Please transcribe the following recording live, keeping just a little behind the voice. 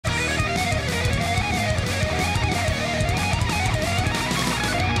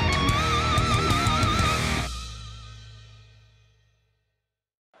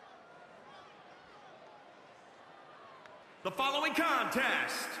The following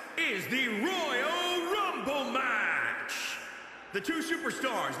contest is the Royal Rumble match. The two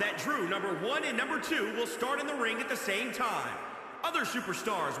superstars that drew number 1 and number 2 will start in the ring at the same time. Other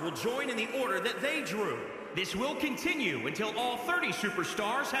superstars will join in the order that they drew. This will continue until all 30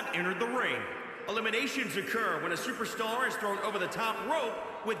 superstars have entered the ring. Eliminations occur when a superstar is thrown over the top rope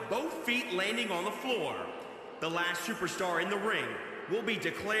with both feet landing on the floor. The last superstar in the ring will be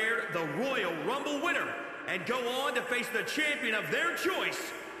declared the Royal Rumble winner and go on to face the champion of their choice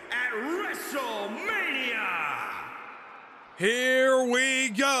at WrestleMania. Here we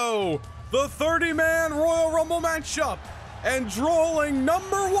go, the 30-man Royal Rumble matchup, and drawing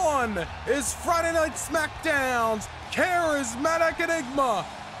number 1 is Friday Night SmackDown's charismatic enigma,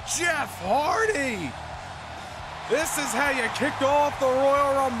 Jeff Hardy. This is how you kick off the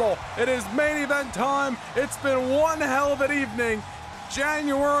Royal Rumble. It is main event time. It's been one hell of an evening.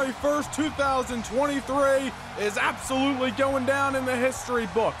 January 1st, 2023 is absolutely going down in the history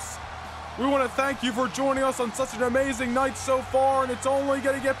books. We want to thank you for joining us on such an amazing night so far, and it's only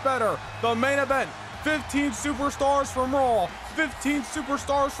going to get better. The main event, 15 superstars from Raw, 15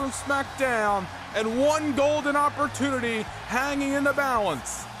 superstars from SmackDown, and one golden opportunity hanging in the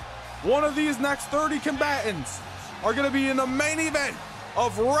balance. One of these next 30 combatants are going to be in the main event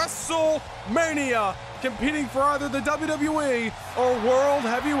of WrestleMania, competing for either the WWE or World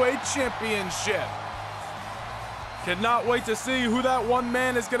Heavyweight Championship. Cannot wait to see who that one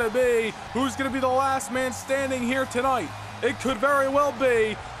man is going to be, who's going to be the last man standing here tonight. It could very well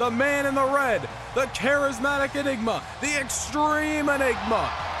be the man in the red, the charismatic enigma, the extreme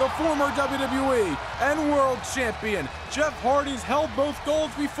enigma, the former WWE and world champion. Jeff Hardy's held both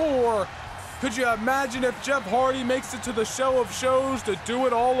golds before. Could you imagine if Jeff Hardy makes it to the show of shows to do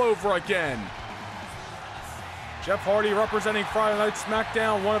it all over again? Jeff Hardy representing Friday Night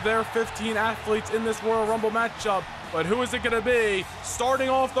SmackDown, one of their 15 athletes in this Royal Rumble matchup. But who is it going to be? Starting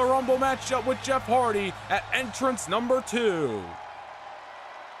off the Rumble matchup with Jeff Hardy at entrance number 2. You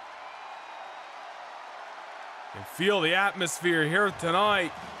can feel the atmosphere here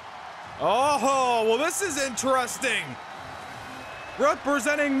tonight. Oh, well, this is interesting.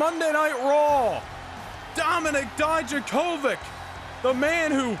 Representing Monday Night Raw, Dominik Dijakovic, the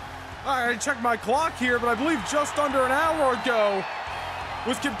man who, I checked my clock here, but I believe just under an hour ago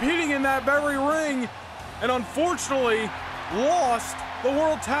was competing in that very ring and unfortunately lost the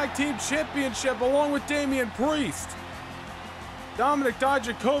World Tag Team Championship along with Damian Priest. Dominik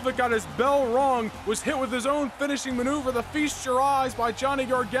Dijakovic got his bell rung, was hit with his own finishing maneuver, the Feast Your Eyes by Johnny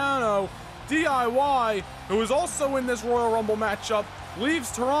Gargano. DIY, who is also in this Royal Rumble matchup,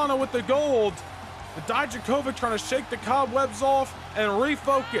 leaves Toronto with the gold. But Dijakovic trying to shake the cobwebs off and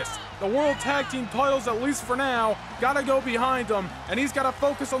refocus. The World Tag Team titles, at least for now, gotta go behind him, and he's gotta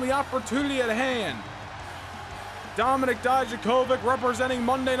focus on the opportunity at hand. Dominik Dijakovic representing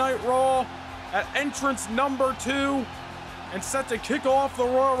Monday Night Raw at entrance number 2 and set to kick off the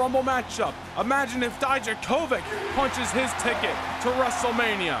Royal Rumble matchup. Imagine if Dijakovic punches his ticket to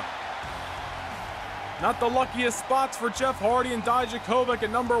WrestleMania. Not the luckiest spots for Jeff Hardy and Dijakovic at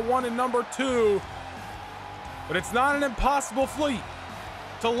number 1 and number 2. But it's not an impossible feat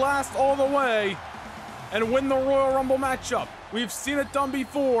to last all the way and win the Royal Rumble matchup. We've seen it done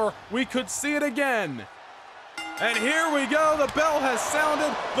before. We could see it again. And here we go. The bell has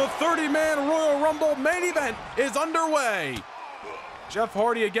sounded. The 30-man Royal Rumble main event is underway. Jeff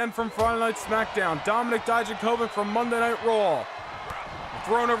Hardy again from Friday Night SmackDown. Dominik Dijakovic from Monday Night Raw.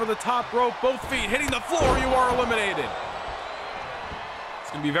 Thrown over the top rope, both feet hitting the floor, you are eliminated.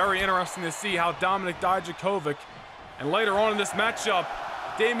 It's going to be very interesting to see how Dominik Dijakovic and later on in this matchup,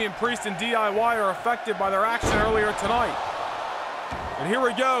 Damian Priest and DIY are affected by their action earlier tonight. And here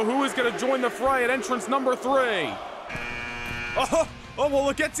we go, who is going to join the fray at entrance number 3? Oh, well,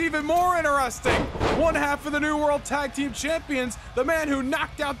 it gets even more interesting. One half of the new World Tag Team Champions, the man who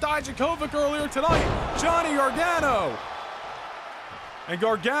knocked out Dijakovic earlier tonight, Johnny Gargano. And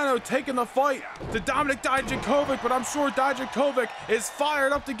Gargano taking the fight to Dominik Dijakovic, but I'm sure Dijakovic is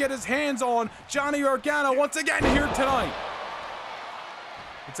fired up to get his hands on Johnny Gargano once again here tonight.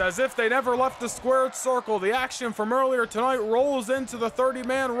 It's as if they never left the squared circle. The action from earlier tonight rolls into the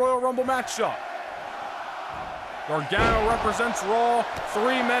 30-man Royal Rumble matchup. Gargano represents Raw. 3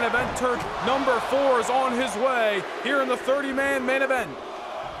 men have entered. Number 4 is on his way here in the 30-man main event.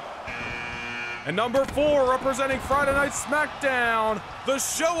 And number 4, representing Friday Night SmackDown, the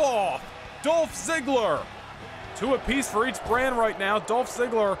show-off, Dolph Ziggler. 2 apiece for each brand right now. Dolph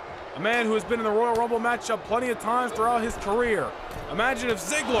Ziggler, a man who has been in the Royal Rumble matchup plenty of times throughout his career. Imagine if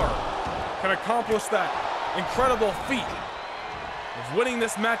Ziggler can accomplish that incredible feat of winning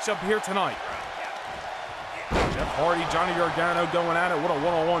this matchup here tonight. Jeff Hardy, Johnny Gargano going at it. What a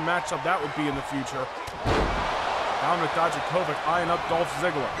one-on-one matchup that would be in the future. Dominik Dijakovic eyeing up Dolph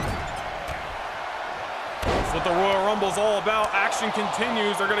Ziggler. That's what the Royal Rumble's all about. Action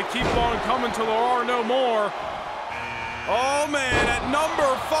continues. They're going to keep on coming till there are no more. Oh, man, at number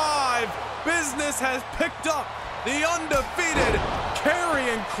 5, business has picked up. The undefeated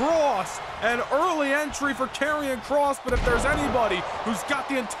Karrion Kross. An early entry for Karrion Kross, but if there's anybody who's got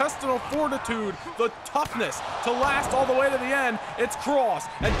the intestinal fortitude, the toughness to last all the way to the end, it's Kross.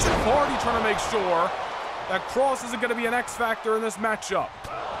 And Jeff Hardy trying to make sure that Kross isn't going to be an X factor in this matchup.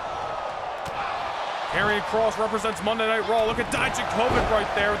 Karrion Kross represents Monday Night Raw. Look at Dijakovic right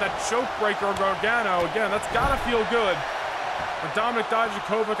there with that choke breaker of Gargano. Again, that's got to feel good for Dominik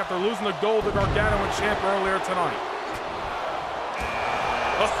Dijakovic after losing the gold to Gargano and Champ earlier tonight.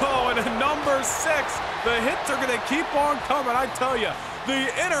 Oh, and at number 6, the hits are going to keep on coming, I tell you. The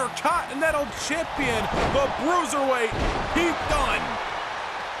Intercontinental Champion, the Bruiserweight, Pete Dunne.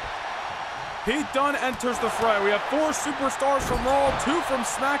 Pete Dunne enters the fray. We have 4 superstars from Raw, 2 from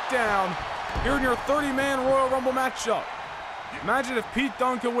SmackDown, here in your 30-man Royal Rumble matchup. Imagine if Pete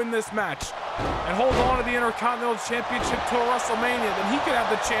Dunne could win this match and hold on to the Intercontinental Championship till WrestleMania, then he could have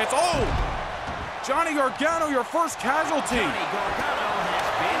the chance. Oh! Johnny Gargano, your first casualty. Johnny Gargano has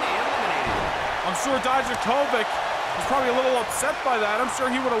been eliminated. I'm sure Dijakovic was probably a little upset by that. I'm sure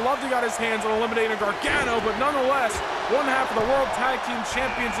he would have loved to got his hands on eliminating Gargano, but nonetheless, one half of the World Tag Team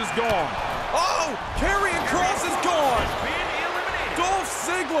Champions is gone. Oh! Karrion Kross is gone! Dolph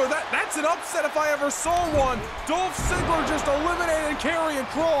Ziggler, that's an upset if I ever saw one. Dolph Ziggler just eliminated Karrion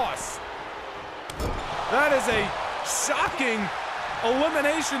Kross. That is a shocking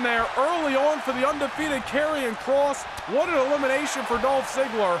elimination there early on for the undefeated Karrion Kross. What an elimination for Dolph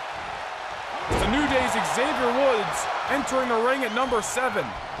Ziggler. It's the New Day's Xavier Woods entering the ring at number 7.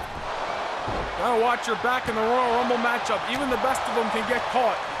 Gotta watch your back in the Royal Rumble matchup. Even the best of them can get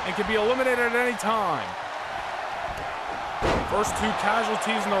caught and can be eliminated at any time. First 2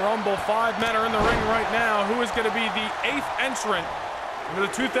 casualties in the Rumble. 5 men are in the ring right now. Who is going to be the 8th entrant into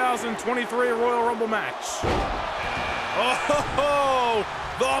the 2023 Royal Rumble match? Oh,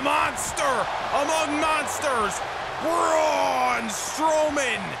 the monster among monsters, Braun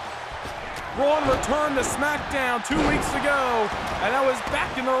Strowman. Braun returned to SmackDown 2 weeks ago, and that was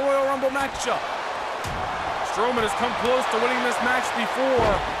back in the Royal Rumble matchup. Strowman has come close to winning this match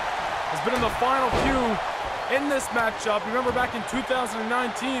before. Has been in the final few in this matchup. Remember back in 2019,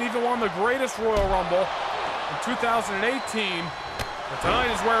 even won the greatest Royal Rumble in 2018. But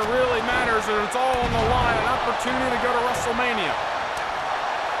tonight is where it really matters, and it's all on the line, an opportunity to go to WrestleMania.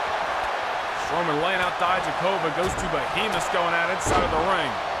 Strowman laying out Dijakovic, those 2 behemoths going at inside of the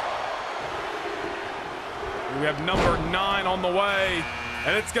ring. We have number 9 on the way,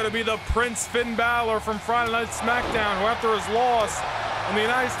 and it's going to be the Prince Finn Balor from Friday Night SmackDown, who after his loss in the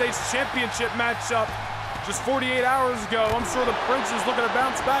United States Championship matchup just 48 hours ago, I'm sure the Prince is looking to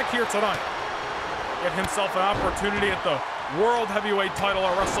bounce back here tonight. Get himself an opportunity at the World Heavyweight title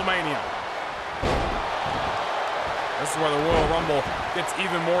at WrestleMania. This is where the Royal Rumble gets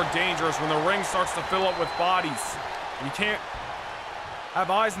even more dangerous, when the ring starts to fill up with bodies. You can't have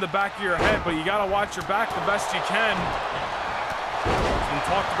eyes in the back of your head, but you gotta watch your back the best you can. It's been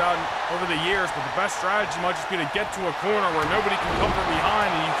talked about over the years, but the best strategy might just be to get to a corner where nobody can come from behind,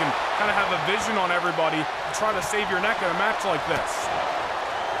 and you can kind of have a vision on everybody to try to save your neck in a match like this.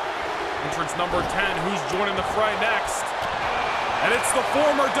 Entrance number 10, who's joining the fray next? And it's the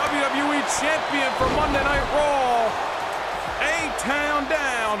former WWE Champion for Monday Night Raw, A-Town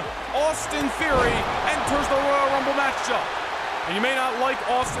Down, Austin Theory enters the Royal Rumble matchup. And you may not like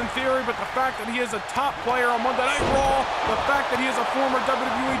Austin Theory, but the fact that he is a top player on Monday Night Raw, the fact that he is a former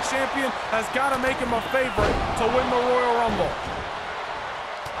WWE Champion, has got to make him a favorite to win the Royal Rumble.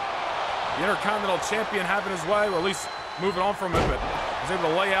 The Intercontinental Champion having his way, or at least moving on from him, but was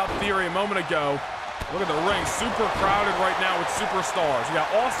able to lay out Theory a moment ago. Look at the ring, super crowded right now with superstars. You got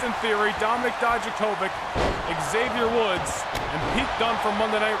Austin Theory, Dominik Dijakovic, Xavier Woods, and Pete Dunne from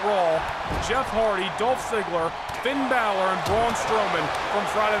Monday Night Raw, Jeff Hardy, Dolph Ziggler, Finn Balor, and Braun Strowman from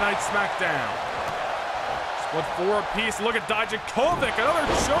Friday Night SmackDown. Split 4 apiece. Look at Dijakovic, another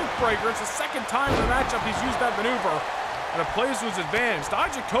choke breaker. It's the 2nd time in the matchup he's used that maneuver, and it plays to his advantage.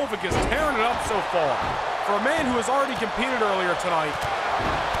 Dijakovic is tearing it up so far. For a man who has already competed earlier tonight,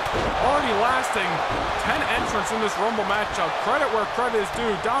 already lasting 10 entrants in this Rumble matchup. Credit where credit is due.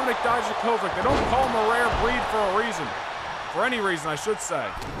 Dominik Dijakovic, they don't call him a rare breed for a reason. For any reason, I should say.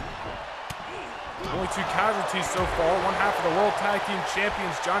 Only 2 casualties so far. One half of the World Tag Team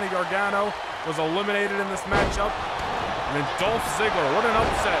Champions, Johnny Gargano, was eliminated in this matchup. And then Dolph Ziggler, what an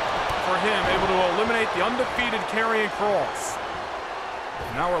upset for him, able to eliminate the undefeated Karrion Kross.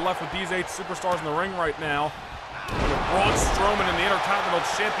 Now we're left with these 8 superstars in the ring right now. With Braun Strowman and the Intercontinental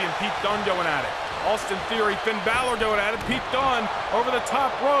Champion Pete Dunne going at it. Austin Theory, Finn Balor going at it. Pete Dunne over the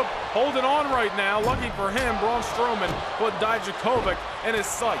top rope, holding on right now. Lucky for him, Braun Strowman put Dijakovic in his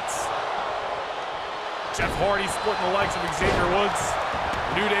sights. Jeff Hardy splitting the legs of Xavier Woods.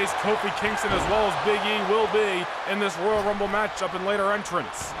 New Day's Kofi Kingston as well as Big E will be in this Royal Rumble matchup in later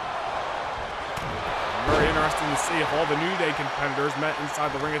entrants. Very interesting to see if all the New Day competitors met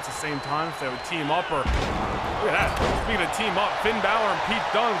inside the ring at the same time, if they would team up or... Look at that. Speaking of team up, Finn Balor and Pete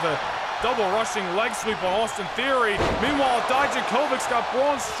Dunne with a double rushing leg sweep on Austin Theory. Meanwhile, Dijakovic's got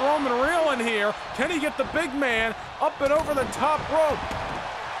Braun Strowman reeling here. Can he get the big man up and over the top rope?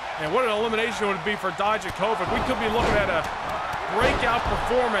 And what an elimination would it be for Dijakovic. We could be looking at a breakout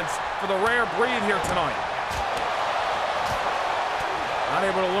performance for the rare breed here tonight. Not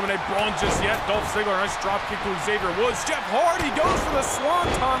able to eliminate Braun just yet. Dolph Ziggler, nice drop kick to Xavier Woods. Jeff Hardy goes for the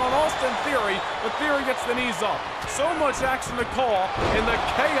swanton on Austin Theory, but Theory gets the knees up. So much action to call in the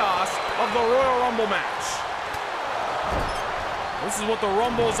chaos of the Royal Rumble match. This is what the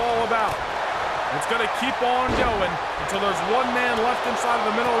Rumble is all about. It's going to keep on going until there's one man left inside of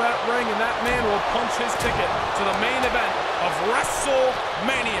the middle of that ring, and that man will punch his ticket to the main event of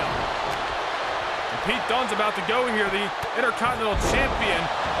WrestleMania. Pete Dunne's about to go here, the Intercontinental Champion,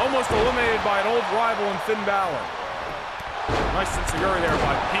 almost eliminated by an old rival in Finn Balor. Nice sense-of-fury there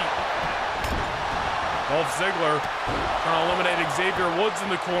by Pete. Dolph Ziggler trying to eliminate Xavier Woods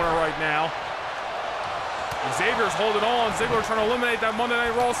in the corner right now. Xavier's holding on. Ziggler trying to eliminate that Monday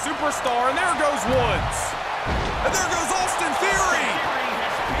Night Raw superstar, and there goes Woods. And there goes Austin Theory.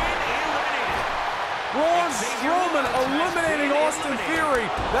 Braun Strowman eliminating Austin Theory.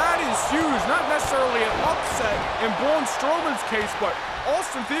 That is huge. Not necessarily an upset in Braun Strowman's case, but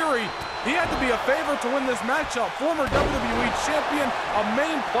Austin Theory, he had to be a favorite to win this matchup. Former WWE champion, a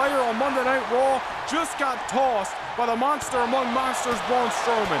main player on Monday Night Raw, just got tossed by the monster among monsters, Braun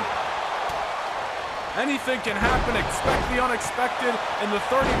Strowman. Anything can happen. Expect the unexpected in the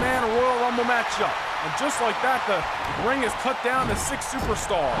 30-man Royal Rumble matchup. And just like that, the ring is cut down to 6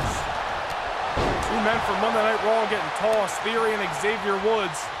 superstars. 2 men from Monday Night Raw getting tossed, Theory and Xavier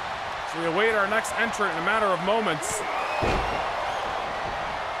Woods. So we await our next entrant in a matter of moments.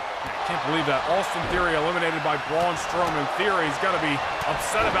 I can't believe that. Austin Theory eliminated by Braun Strowman. Theory's got to be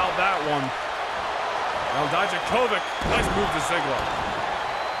upset about that one. Now Dijakovic, nice move to Ziggler.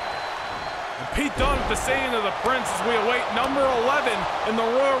 And Pete Dunne with the saying of the Prince as we await number 11 in the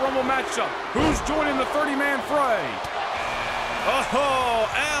Royal Rumble matchup. Who's joining the 30-man fray? Oh,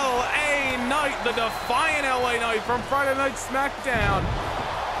 L.A. Knight, the defiant L.A. Knight from Friday Night SmackDown.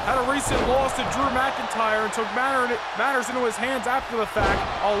 Had a recent loss to Drew McIntyre and took matters into his hands after the fact.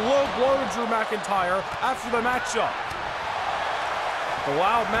 A low blow to Drew McIntyre after the matchup. The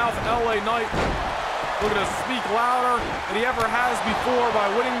loudmouth L.A. Knight looking to speak louder than he ever has before by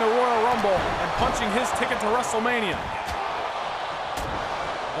winning the Royal Rumble and punching his ticket to WrestleMania.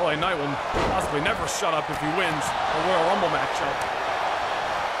 LA Knight will possibly never shut up if he wins a Royal Rumble matchup.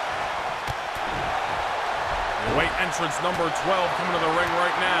 We await entrance number 12 coming to the ring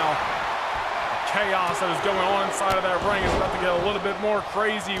right now. The chaos that is going on inside of that ring is about to get a little bit more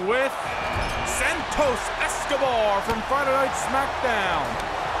crazy with Santos Escobar from Friday Night SmackDown.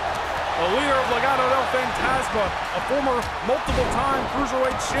 The leader of Legado del Fantasma, a former multiple-time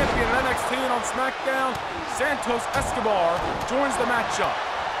Cruiserweight champion in NXT and on SmackDown, Santos Escobar joins the matchup.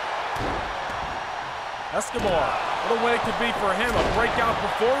 Escobar, what a way it could be for him, a breakout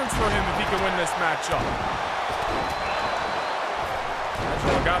performance for him if he can win this matchup.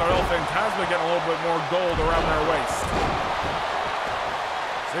 Legado del Fantasma getting a little bit more gold around their waist.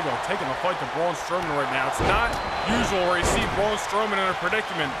 Ziggler taking the fight to Braun Strowman right now. It's not usual where you see Braun Strowman in a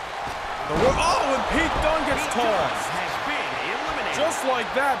predicament. And Pete Dunne gets tossed. Just like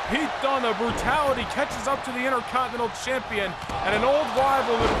that, Pete Dunne, the brutality catches up to the Intercontinental Champion, and an old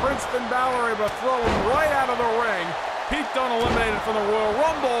rival, the Prince Finn Balor, able to throw him right out of the ring. Pete Dunne eliminated from the Royal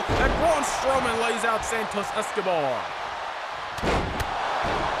Rumble, and Braun Strowman lays out Santos Escobar.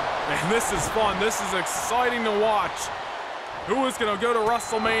 And this is fun. This is exciting to watch. Who is going to go to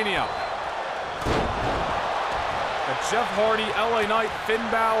WrestleMania? Jeff Hardy, LA Knight, Finn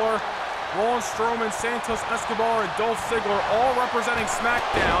Balor, Braun Strowman, Santos Escobar, and Dolph Ziggler all representing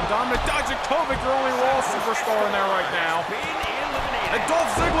SmackDown. Dominik Dijakovic, your only Raw superstar in there right now. And Dolph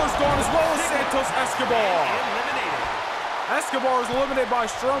Ziggler's gone as well as Santos Escobar. Escobar is eliminated by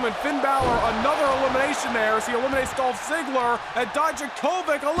Strowman. Finn Balor, another elimination there as he eliminates Dolph Ziggler. And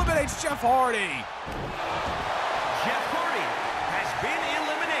Dijakovic eliminates Jeff Hardy. Jeff Hardy has been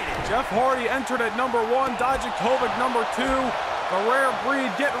eliminated. Jeff Hardy entered at number 1, Dijakovic number 2. The Rare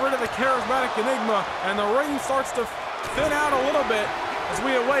Breed getting rid of the Charismatic Enigma, and the ring starts to thin out a little bit as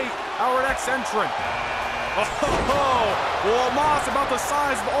we await our next entrant. Oh, well, Omos, about the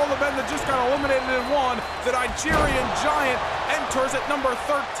size of all the men that just got eliminated in one, the Nigerian Giant enters at number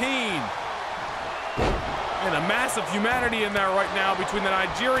 13. And a massive humanity in there right now between the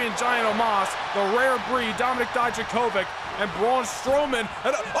Nigerian Giant Omos, the Rare Breed, Dominic Dijakovic, and Braun Strowman.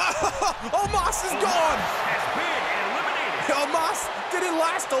 And Omos is gone! Has been eliminated. Omos didn't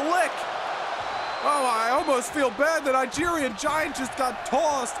last a lick. Oh, I almost feel bad. The Nigerian Giant just got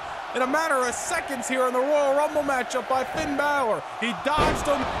tossed in a matter of seconds here in the Royal Rumble matchup by Finn Balor. He dodged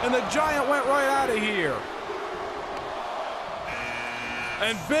him, and the Giant went right out of here.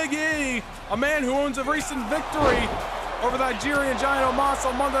 And Big E, a man who owns a recent victory over the Nigerian Giant Omos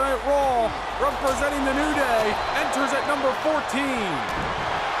on Monday Night Raw, representing the New Day, enters at number 14.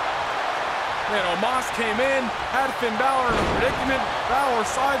 And Omos came in, had Finn Balor in a predicament. Balor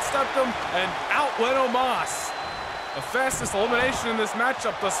sidestepped him, and out went Omos. The fastest elimination in this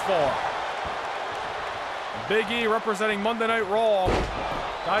matchup thus far. Big E representing Monday Night Raw.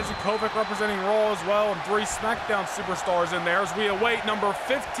 Dijakovic representing Raw as well, and 3 SmackDown superstars in there as we await number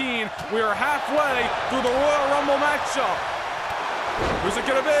 15. We are halfway through the Royal Rumble matchup. Who's it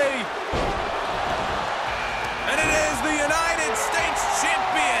gonna be? And it is the United States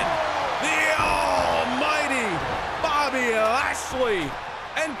Champion, the almighty Bobby Lashley,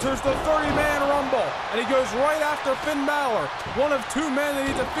 enters the 30-man Rumble, and he goes right after Finn Balor, one of 2 men that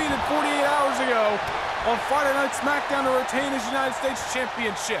he defeated 48 hours ago on Friday Night SmackDown to retain his United States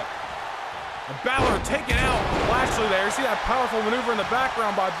Championship. And Balor taking out Lashley there. You see that powerful maneuver in the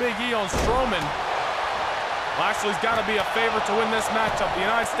background by Big E on Strowman. Lashley's got to be a favorite to win this matchup. The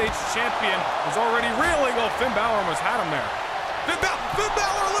United States Champion is already reeling. Oh, Finn Balor almost had him there. Finn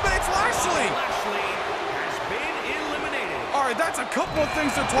Balor eliminates Lashley! Lashley has been eliminated. All right, that's a couple of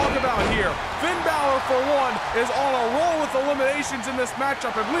things to talk about here. Finn Balor, for one, is on a roll with eliminations in this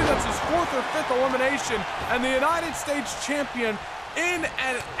matchup. I believe that's his 4th or 5th elimination. And the United States Champion in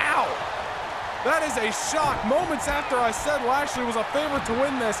and out. That is a shock. Moments after I said Lashley was a favorite to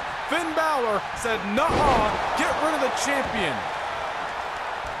win this, Finn Balor said, nuh-uh, get rid of the champion.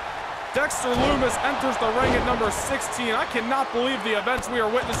 Dexter Lumis enters the ring at number 16. I cannot believe the events we are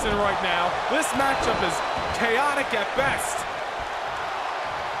witnessing right now. This matchup is chaotic at best.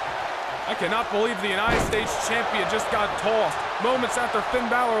 I cannot believe the United States Champion just got tossed moments after Finn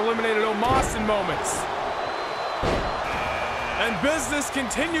Balor eliminated Omos in moments. And business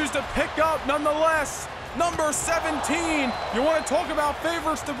continues to pick up nonetheless. Number 17, you want to talk about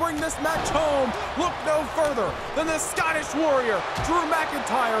favorites to bring this match home? Look no further than the Scottish Warrior, Drew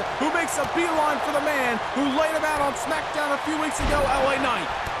McIntyre, who makes a beeline for the man who laid him out on SmackDown a few weeks ago, LA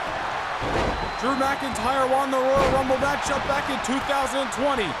Knight. Drew McIntyre won the Royal Rumble matchup back in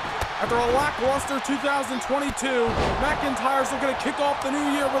 2020. After a lackluster 2022, McIntyre's looking to kick off the new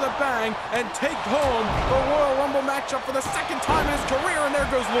year with a bang and take home the Royal Rumble matchup for the 2nd time in his career, and there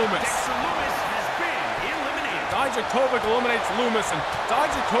goes Lumis. Dexter Lumis has been eliminated. Dijakovic eliminates Lumis, and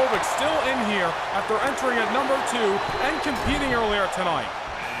Dijakovic still in here after entering at number 2 and competing earlier tonight.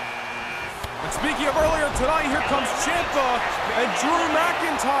 And speaking of earlier tonight, here comes Ciampa, and Drew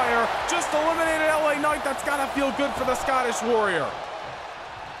McIntyre just eliminated LA Knight. That's gotta feel good for the Scottish Warrior.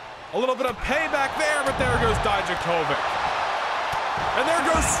 A little bit of payback there, but there goes Dijakovic. And there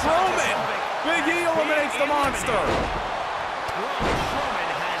goes Strowman. Big E eliminates the monster.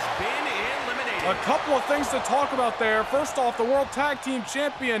 Strowman has been eliminated. A couple of things to talk about there. First off, the World Tag Team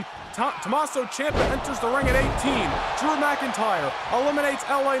Champion, Tommaso Ciampa, enters the ring at 18. Drew McIntyre eliminates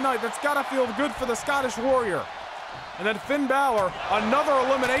LA Knight. That's got to feel good for the Scottish Warrior. And then Finn Balor, another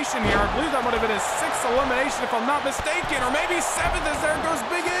elimination here. I believe that might have been his 6th elimination if I'm not mistaken, or maybe 7th as there goes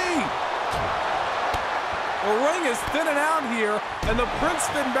Big E. The ring is thinning out here, and the Prince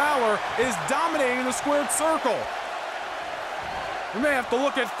Finn Balor is dominating the squared circle. We may have to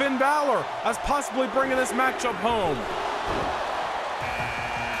look at Finn Balor as possibly bringing this matchup home.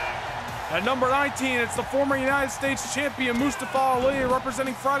 At number 19, it's the former United States Champion Mustafa Ali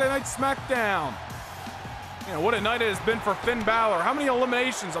representing Friday Night SmackDown. You know, what a night it has been for Finn Balor. How many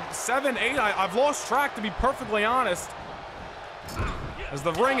eliminations? 7, 8? I've lost track, to be perfectly honest. As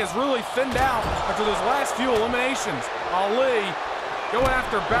the ring is really thinned out after those last few eliminations. Ali going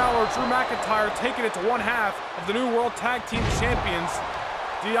after Balor, Drew McIntyre taking it to 1/2 of the new World Tag Team Champions,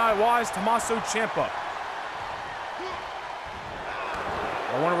 DIY's Tommaso Ciampa.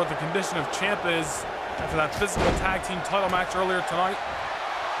 I wonder what the condition of Ciampa is after that physical tag team title match earlier tonight.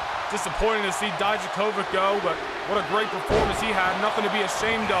 Disappointing to see Dijakovic go, but What a great performance he had, nothing to be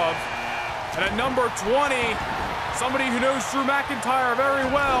ashamed of. And at number 20, somebody who knows Drew McIntyre very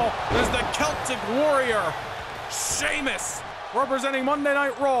well is the Celtic Warrior, Sheamus, representing Monday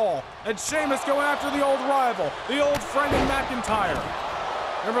Night Raw. And Sheamus going after the old rival, the old friend in McIntyre.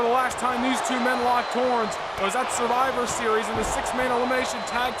 Remember the last time these two men locked horns was at Survivor Series in the 6-man elimination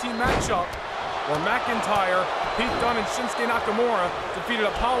tag team matchup, where McIntyre, Pete Dunne, and Shinsuke Nakamura defeated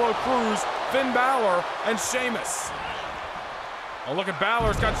Apollo Crews, Finn Balor, and Sheamus. Oh, look at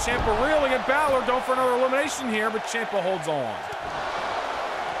Balor's got Ciampa reeling, and Balor going for another elimination here, but Ciampa holds on.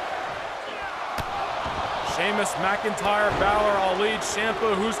 Sheamus, McIntyre, Balor, Ali,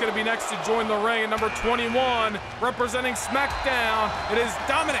 Ciampa. Who's going to be next to join the ring at number 21, representing SmackDown? It is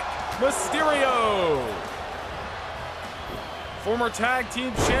Dominic Mysterio. Former tag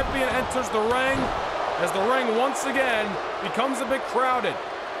team champion enters the ring as the ring once again becomes a bit crowded.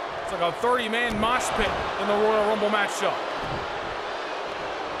 It's like a 30-man mosh pit in the Royal Rumble matchup.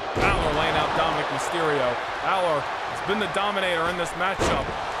 Balor laying out Dominic Mysterio. Balor has been the dominator in this matchup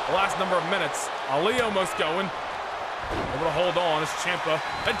the last number of minutes. Ali almost going. Able to hold on as Ciampa.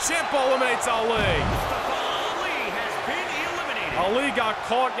 And Ciampa eliminates Ali. Ali has been eliminated. Ali got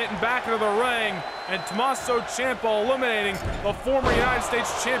caught getting back into the ring, and Tommaso Ciampa eliminating the former United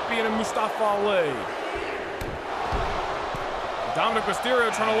States champion in Mustafa Ali. Dominic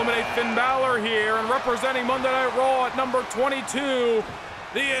Mysterio trying to eliminate Finn Balor here, and representing Monday Night Raw at number 22,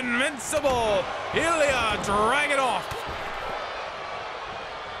 the invincible Ilya Dragunov.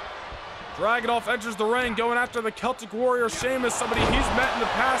 Dragunov enters the ring, going after the Celtic Warrior Sheamus, somebody he's met in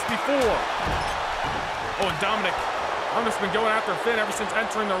the past before. Oh, and Dominic's been going after Finn ever since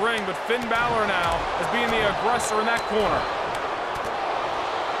entering the ring, but Finn Balor now is being the aggressor in that corner.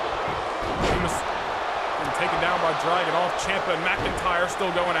 Sheamus getting taken down by Dragunov. Ciampa and McIntyre still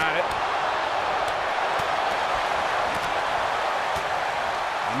going at it.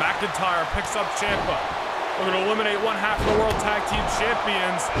 And McIntyre picks up Ciampa. We're going to eliminate one half of the World Tag Team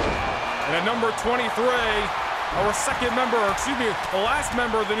Champions. And at number 23, our second member, or excuse me, the last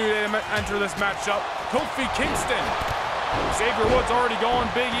member of the New Day to enter this matchup, Kofi Kingston. Xavier Woods already gone,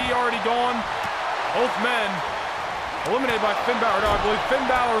 Big E already gone. Both men eliminated by Finn Balor. No, I believe Finn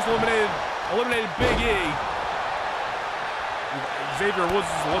Balor's eliminated Big E. Xavier Woods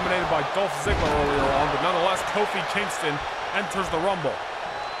was eliminated by Dolph Ziggler earlier on, but nonetheless, Kofi Kingston enters the Rumble.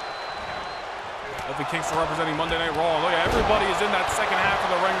 Kofi Kingston representing Monday Night Raw. Look at everybody is in that second half of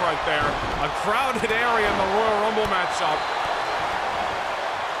the ring right there. A crowded area in the Royal Rumble matchup.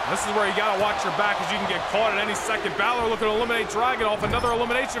 This is where you gotta watch your back, because you can get caught at any second. Balor looking to eliminate Dragunov. Another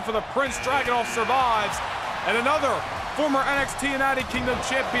elimination for the Prince. Dragunov survives. And another former NXT United Kingdom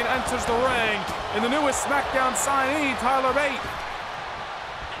champion enters the ring in the newest SmackDown signee, Tyler Bate.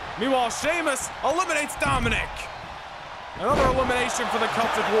 Meanwhile, Sheamus eliminates Dominic. Another elimination for the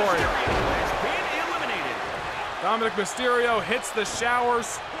Celtic Warrior. Dominic Mysterio hits the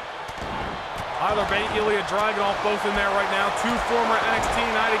showers. Tyler Bate, Ilya Dragunov both in there right now. Two former NXT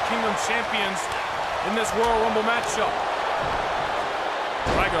United Kingdom champions in this Royal Rumble matchup.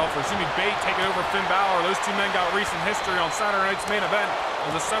 Dragunov, or excuse me, Bate taking over Finn Balor. Those two men got recent history on Saturday night's main event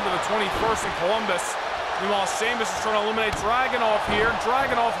on December the 21st in Columbus. Meanwhile, Sheamus is trying to eliminate Dragunov here.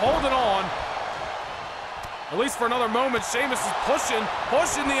 Dragunov holding on. At least for another moment, Sheamus is pushing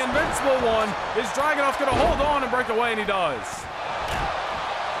the invincible one. Is Dragunov going to hold on and break away? And he does.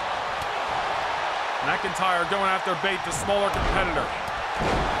 McIntyre going after Bate, the smaller competitor.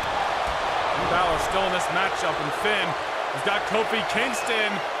 Finn Balor still in this matchup, and Finn has got Kofi Kingston,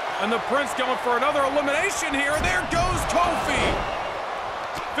 and the Prince going for another elimination here. And there goes Kofi.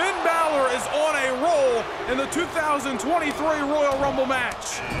 Finn Balor is on a roll in the 2023 Royal Rumble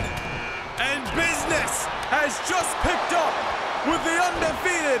match. And business has just picked up with the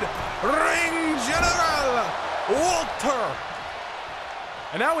undefeated Ring General, Walter.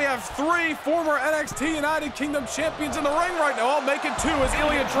 And now we have three former NXT United Kingdom champions in the ring right now. I'll make it two as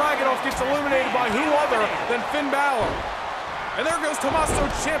Ilya Dragunov gets eliminated by who other than Finn Balor. And there goes Tommaso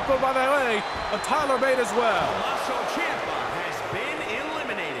Ciampa by the way of Tyler Bate as well. Tommaso Ciampa has been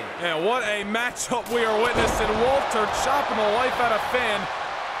eliminated. And what a matchup we are witnessing. Walter chopping the life out of Finn.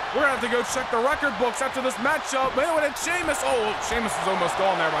 We're going to have to go check the record books after this matchup. Man, when it's Sheamus. Oh, Sheamus is almost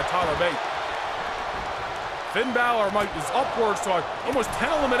gone there by Tyler Bate. Finn Balor is upwards to almost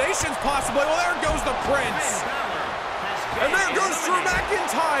 10 eliminations possibly. Well, there goes the Prince. And there goes Drew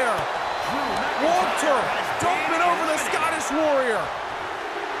McIntyre. Walter dumping over the Scottish Warrior.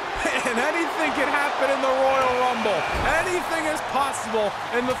 And anything can happen in the Royal Rumble. Anything is possible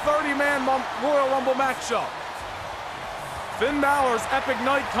in the 30-man Royal Rumble matchup. Finn Balor's epic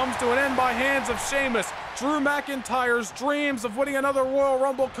night comes to an end by hands of Sheamus. Drew McIntyre's dreams of winning another Royal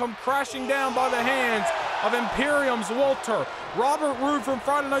Rumble come crashing down by the hands of Imperium's Walter. Robert Roode from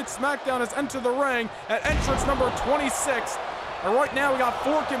Friday Night SmackDown has entered the ring at entrance number 26. And right now we got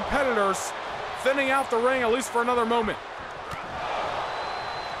 4 competitors thinning out the ring, at least for another moment.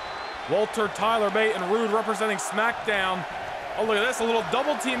 Walter, Tyler Bate, and Roode representing SmackDown. Oh, look at this, a little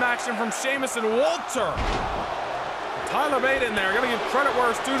double team action from Sheamus and Walter. Tyler Bate in there, gotta give credit where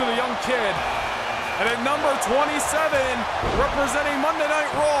it's due to the young kid. And at number 27, representing Monday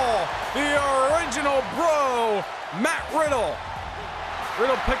Night Raw, the original bro, Matt Riddle.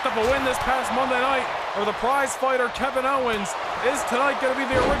 Riddle picked up a win this past Monday night over the prize fighter Kevin Owens. Is tonight going to be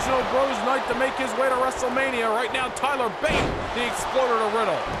the original bros night to make his way to WrestleMania? Right now, Tyler Bate, the exploder to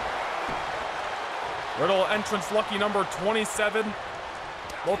Riddle. Riddle entrance lucky number 27.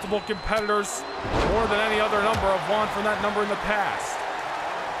 Multiple competitors, more than any other number, have won from that number in the past.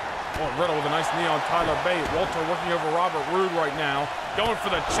 Oh, Riddle with a nice knee on Tyler Bate. Walter working over Robert Roode right now. Going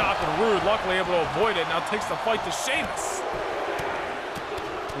for the chop, and Roode luckily able to avoid it. Now takes the fight to Sheamus.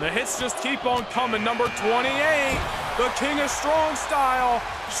 And the hits just keep on coming. Number 28, the king of strong style,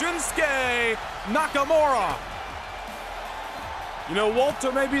 Shinsuke Nakamura. You know,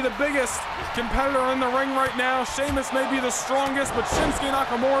 Walter may be the biggest competitor in the ring right now. Sheamus may be the strongest, but Shinsuke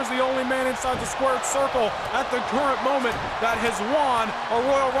Nakamura is the only man inside the squared circle at the current moment that has won a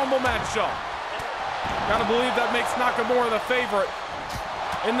Royal Rumble matchup. Gotta believe that makes Nakamura the favorite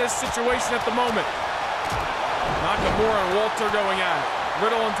in this situation at the moment. Nakamura and Walter going at it.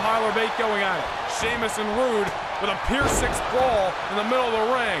 Riddle and Tyler Bate going at it. Sheamus and Roode with a Pier 6 brawl in the middle of the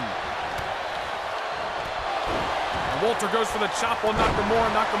ring. Walter goes for the chop on Nakamura.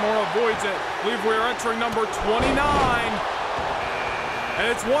 Nakamura avoids it. I believe we're entering number 29. And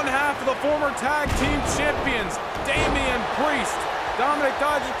it's one half of the former tag team champions, Damian Priest. Dominik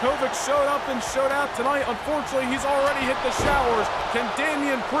Dijakovic showed up and showed out tonight. Unfortunately, he's already hit the showers. Can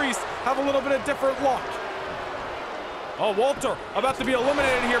Damian Priest have a little bit of different luck? Oh, Walter about to be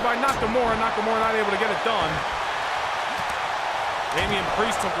eliminated here by Nakamura. Nakamura not able to get it done. Damian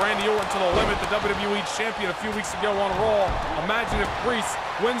Priest took Randy Orton to the limit, the WWE champion a few weeks ago on Raw. Imagine if Priest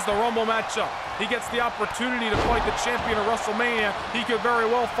wins the Rumble matchup. He gets the opportunity to fight the champion of WrestleMania. He could very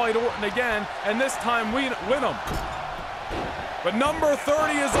well fight Orton again, and this time win him. But number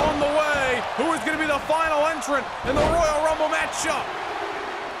 30 is on the way. Who is going to be the final entrant in the Royal Rumble matchup?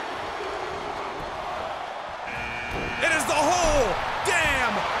 It is the whole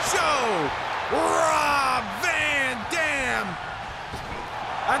damn show. Rob Van Dam.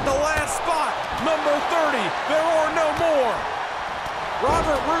 At the last spot, number 30, there are no more.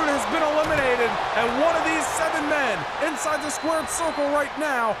 Robert Roode has been eliminated, and one of these 7 men inside the squared circle right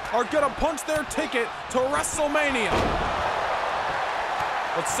now are gonna punch their ticket to WrestleMania.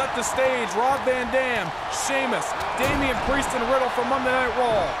 Let's set the stage. Rob Van Dam, Sheamus, Damian Priest, and Riddle from Monday Night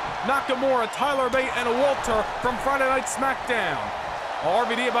Raw. Nakamura, Tyler Bate, and Walter from Friday Night SmackDown.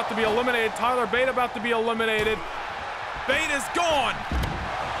 RVD about to be eliminated. Tyler Bate about to be eliminated. Bate is gone.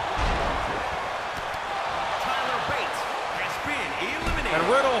 And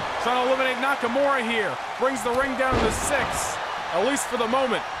Riddle trying to eliminate Nakamura here. Brings the ring down to 6, at least for the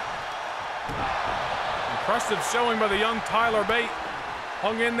moment. Impressive showing by the young Tyler Bate.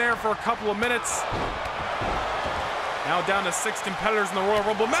 Hung in there for a couple of minutes. Now down to 6 competitors in the Royal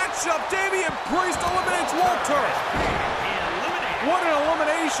Rumble matchup. Damian Priest eliminates Walter. What an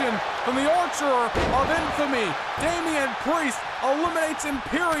elimination from the Archer of Infamy. Damian Priest eliminates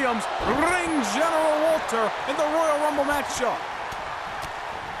Imperium's ring general Walter in the Royal Rumble matchup.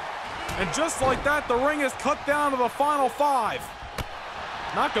 And just like that, the ring is cut down to the final 5.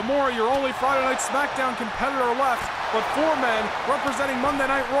 Nakamura, your only Friday Night SmackDown competitor left, but 4 men representing Monday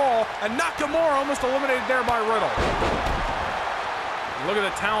Night Raw, and Nakamura almost eliminated there by Riddle. Look at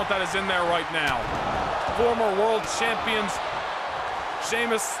the talent that is in there right now. Former world champions.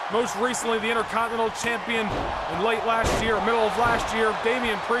 Sheamus, most recently the Intercontinental Champion in late last year, middle of last year.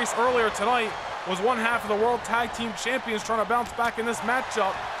 Damian Priest earlier tonight was one half of the World Tag Team Champions trying to bounce back in this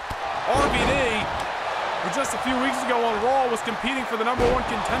matchup. RVD, who just a few weeks ago on Raw was competing for the #1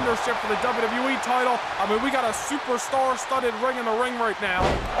 contendership for the WWE title. I mean, we got a superstar-studded ring in the ring right now.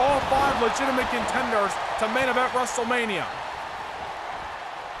 All 5 legitimate contenders to main event WrestleMania.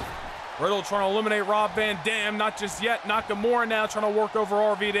 Riddle trying to eliminate Rob Van Dam, not just yet. Nakamura now trying to work over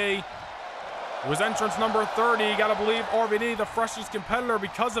RVD. It was entrance number 30. You gotta believe RVD, the freshest competitor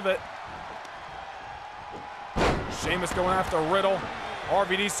because of it. Sheamus going after Riddle.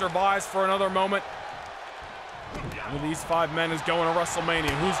 RVD survives for another moment. One of these 5 men is going to WrestleMania.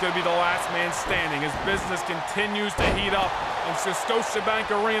 Who's going to be the last man standing as business continues to heat up in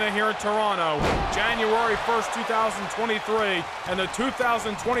Scotiabank Arena here in Toronto. January 1st, 2023, and the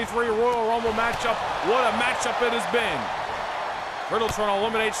 2023 Royal Rumble matchup. What a matchup it has been. Riddle trying to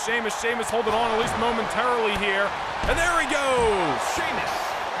eliminate Sheamus. Sheamus holding on at least momentarily here. And there he goes! Sheamus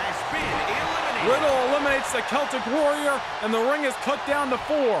has been eliminated. Riddle eliminates the Celtic Warrior, and the ring is cut down to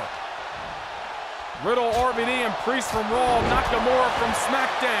 4. Riddle, RVD, and Priest from Raw, Nakamura from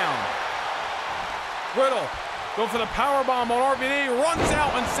SmackDown. Riddle going for the powerbomb on RVD, runs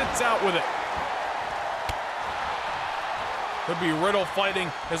out and sits out with it. Could be Riddle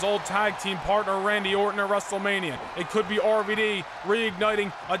fighting his old tag team partner Randy Orton at WrestleMania. It could be RVD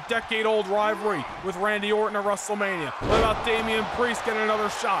reigniting a decade-old rivalry with Randy Orton at WrestleMania. What about Damian Priest getting another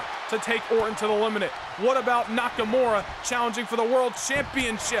shot to take Orton to the limit? What about Nakamura challenging for the World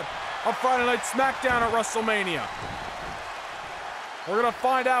Championship on Friday Night SmackDown at WrestleMania? We're going to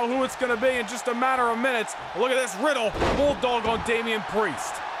find out who it's going to be in just a matter of minutes. Look at this, Riddle, bulldog on Damian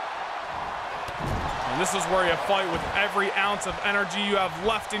Priest. And this is where you fight with every ounce of energy you have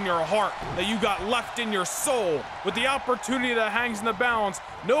left in your heart, that you got left in your soul. With the opportunity that hangs in the balance,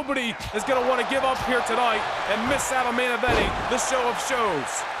 nobody is going to want to give up here tonight and miss out on main eventing the show of shows.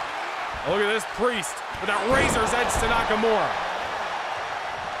 Look at this Priest with that razor's edge to Nakamura.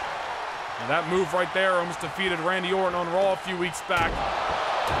 And that move right there almost defeated Randy Orton on Raw a few weeks back.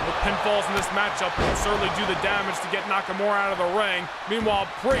 With pinfalls in this matchup can certainly do the damage to get Nakamura out of the ring. Meanwhile,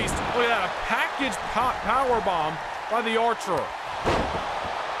 Priest, look at that, a package powerbomb by the Archer.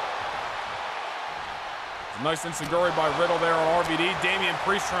 A nice enziguri by Riddle there on RVD. Damian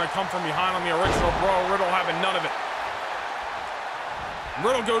Priest trying to come from behind on the original bro. Riddle having none of it.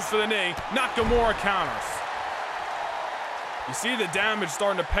 Riddle goes for the knee. Nakamura counters. You see the damage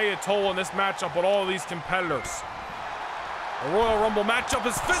starting to pay a toll in this matchup with all of these competitors. The Royal Rumble matchup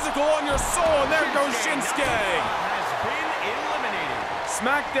is physical on your soul, and there goes Shinsuke. Has been eliminated.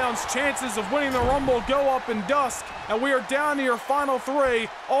 SmackDown's chances of winning the Rumble go up in dusk, and we are down to your final 3,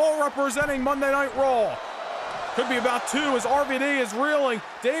 all representing Monday Night Raw. Could be about 2 as RVD is reeling.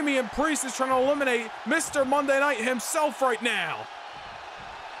 Damian Priest is trying to eliminate Mr. Monday Night himself right now.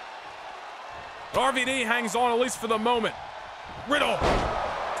 RVD hangs on at least for the moment. Riddle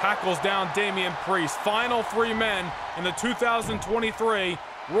tackles down Damian Priest. Final 3 men in the 2023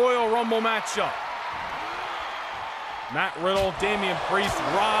 Royal Rumble matchup. Matt Riddle, Damian Priest,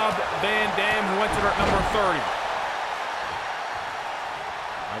 Rob Van Dam, who entered at number 30.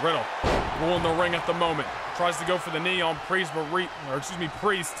 Now Riddle ruling the ring at the moment. Tries to go for the knee on Priest, but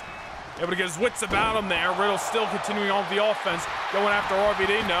Priest able to get his wits about him there. Riddle still continuing on with the offense, going after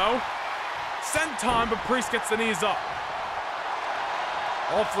RVD. No. Senton, but Priest gets the knees up.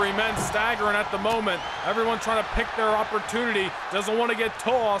 All 3 men staggering at the moment. Everyone trying to pick their opportunity. Doesn't want to get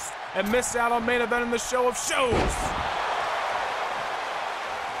tossed and miss out on main event in the show of shows.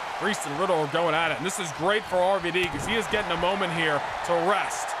 Priest and Riddle are going at it. And this is great for RVD because he is getting a moment here to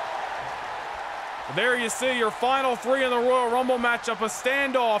rest. But there you see your final 3 in the Royal Rumble matchup. A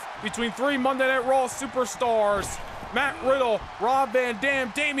standoff between 3 Monday Night Raw superstars. Matt Riddle, Rob Van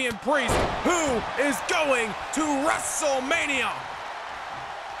Dam, Damian Priest. Who is going to WrestleMania?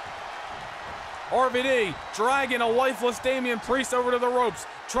 RVD dragging a lifeless Damian Priest over to the ropes,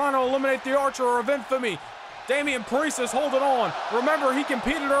 trying to eliminate the Archer of Infamy. Damian Priest is holding on. Remember, he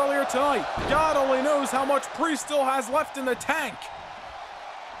competed earlier tonight. God only knows how much Priest still has left in the tank.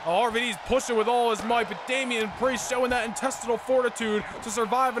 RVD's pushing with all his might, but Damian Priest showing that intestinal fortitude to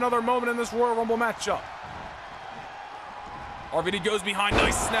survive another moment in this Royal Rumble matchup. RVD goes behind.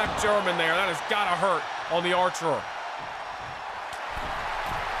 Nice snap German there. That has got to hurt on the Archer.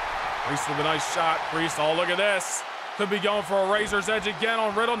 Priest with a nice shot. Priest, oh, look at this. Could be going for a razor's edge again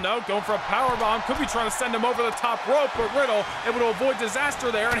on Riddle. No, going for a powerbomb. Could be trying to send him over the top rope, but Riddle able to avoid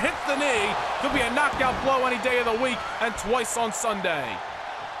disaster there and hits the knee. Could be a knockout blow any day of the week and twice on Sunday.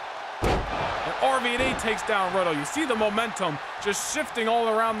 And RVD takes down Riddle. You see the momentum just shifting all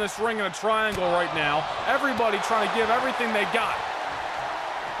around this ring in a triangle right now. Everybody trying to give everything they got.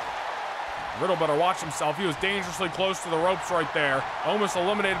 Riddle better watch himself. He was dangerously close to the ropes right there. Almost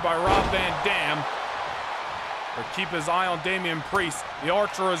eliminated by Rob Van Dam. But keep his eye on Damian Priest. The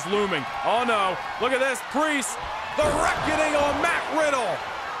Archer is looming. Oh no, look at this, Priest. The reckoning on Matt Riddle.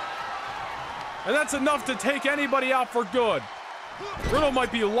 And that's enough to take anybody out for good. Riddle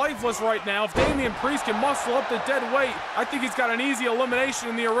might be lifeless right now. If Damian Priest can muscle up the dead weight, I think he's got an easy elimination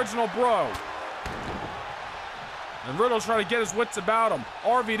in the original bro. And Riddle trying to get his wits about him.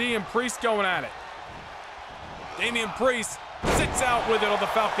 RVD and Priest going at it. Damian Priest sits out with it on the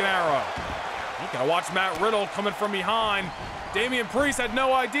Falcon Arrow. You gotta watch Matt Riddle coming from behind. Damian Priest had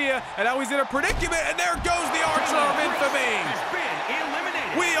no idea, and now he's in a predicament, and there goes the Archer of Infamy. Has been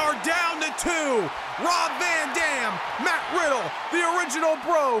eliminated. We are down to 2. Rob Van Dam, Matt Riddle, the original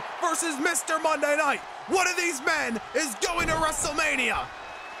Bro versus Mr. Monday Night. One of these men is going to WrestleMania.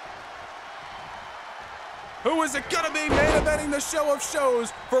 Who is it gonna be main eventing the show of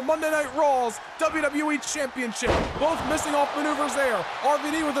shows for Monday Night Raw's WWE Championship? Both missing off maneuvers there.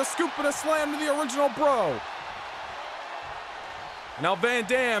 RVD with a scoop and a slam to the original Bro. Now Van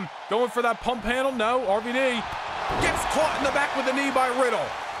Dam going for that pump handle. No, RVD gets caught in the back with a knee by Riddle.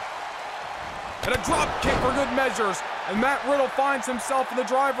 And a drop kick for good measures. And Matt Riddle finds himself in the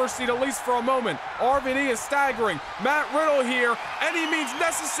driver's seat, at least for a moment. RVD is staggering. Matt Riddle here, any means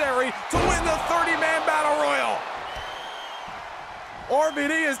necessary to win the 30-man battle royal.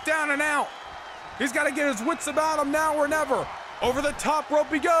 RVD is down and out. He's got to get his wits about him now or never. Over the top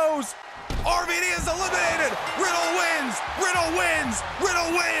rope he goes. RVD is eliminated. Riddle wins. Riddle wins.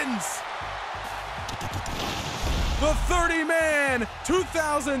 Riddle wins. The 30-man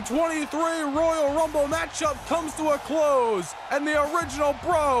 2023 Royal Rumble matchup comes to a close, and the original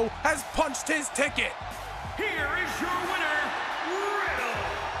Bro has punched his ticket. Here is your winner,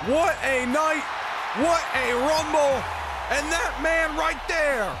 Riddle. What a night, what a Rumble, and that man right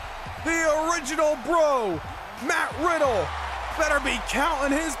there, the original Bro, Matt Riddle, better be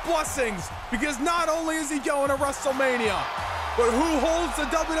counting his blessings, because not only is he going to WrestleMania, but who holds the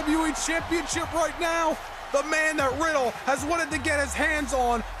WWE Championship right now? The man that Riddle has wanted to get his hands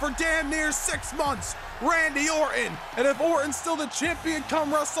on for damn near 6 months, Randy Orton. And if Orton's still the champion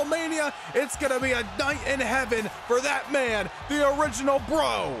come WrestleMania, it's gonna be a night in heaven for that man, the original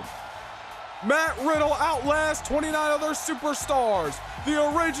Bro. Matt Riddle outlasts 29 other superstars. The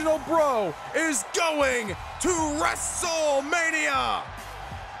original Bro is going to WrestleMania.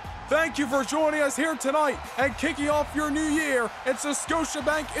 Thank you for joining us here tonight and kicking off your new year. It's the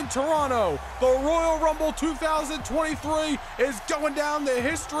Scotiabank in Toronto. The Royal Rumble 2023 is going down the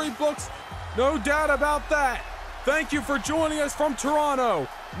history books, no doubt about that. Thank you for joining us from Toronto.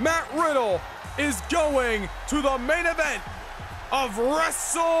 Matt Riddle is going to the main event of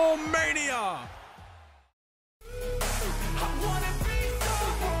WrestleMania.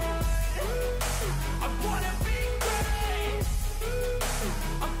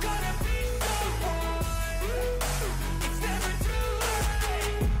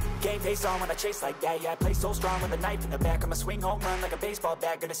 Face on when I chase like that, yeah, I play so strong with a knife in the back. I'ma swing home run like a baseball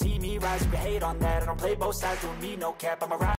bat. Gonna see me rise, you can hate on that. I don't play both sides, doing me no cap, I'm a ride.